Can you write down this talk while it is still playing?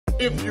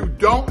If you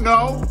don't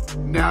know,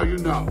 now you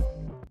know.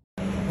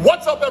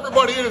 What's up,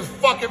 everybody? It is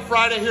fucking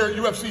Friday here at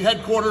UFC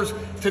headquarters.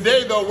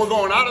 Today, though, we're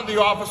going out of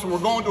the office and we're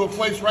going to a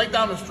place right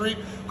down the street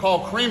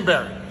called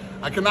Creamberry.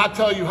 I cannot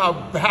tell you how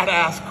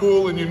badass,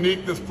 cool, and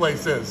unique this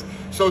place is.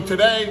 So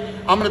today,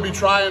 I'm gonna be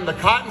trying the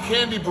cotton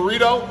candy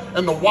burrito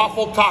and the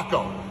waffle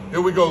taco.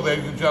 Here we go,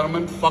 ladies and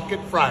gentlemen, fuck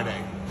it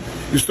Friday.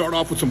 You start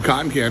off with some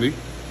cotton candy.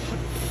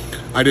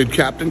 I did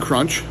Captain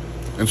Crunch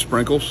and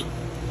sprinkles.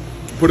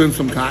 Put in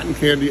some cotton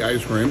candy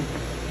ice cream.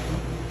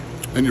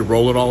 And you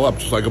roll it all up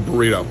just like a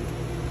burrito. All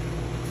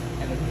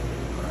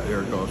right,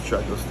 here it goes,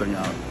 check this thing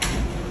out.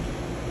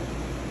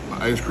 The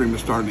ice cream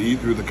is starting to eat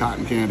through the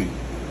cotton candy.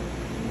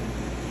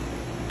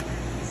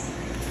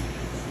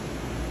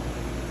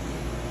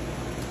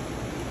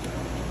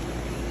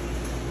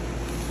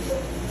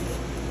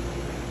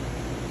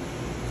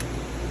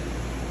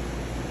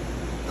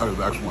 That is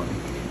excellent.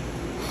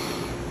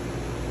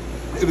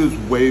 It is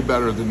way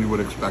better than you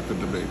would expect it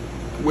to be.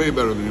 Way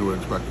better than you would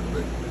expect it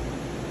to be.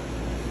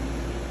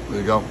 There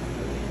you go.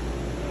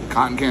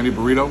 Cotton candy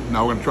burrito.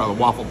 Now we're gonna try the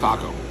waffle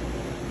taco.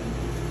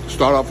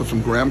 Start off with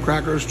some graham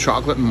crackers,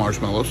 chocolate, and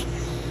marshmallows.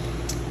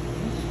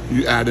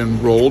 You add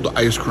in rolled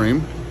ice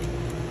cream.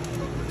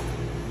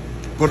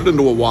 Put it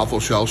into a waffle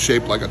shell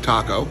shaped like a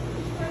taco.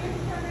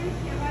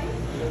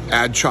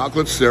 Add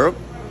chocolate syrup.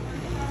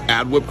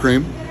 Add whipped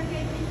cream.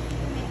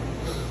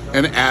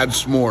 And add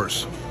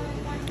s'mores.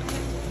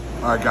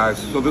 All right, guys,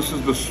 so this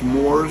is the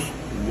s'mores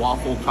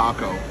waffle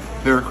taco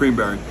here at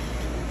Creamberry.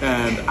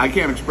 And I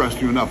can't express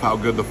to you enough how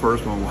good the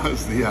first one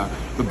was. The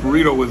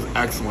burrito was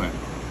excellent.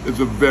 It's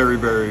a very,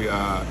 very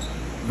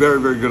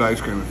good ice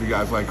cream. If you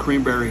guys like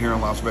Creamberry here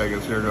in Las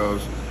Vegas, here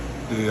goes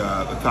the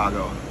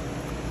taco.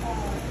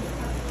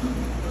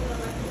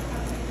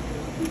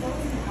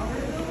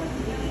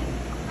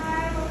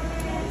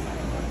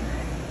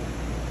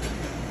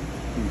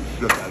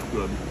 Shit, that's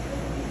good.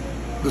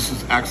 This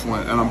is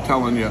excellent, and I'm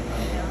telling you,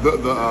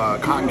 the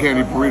cotton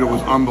candy burrito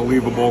was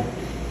unbelievable.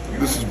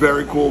 This is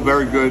very cool,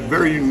 very good,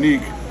 very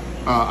unique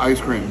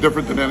ice cream,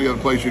 different than any other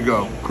place you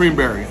go.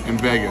 Creamberry in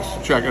Vegas,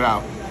 check it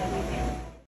out.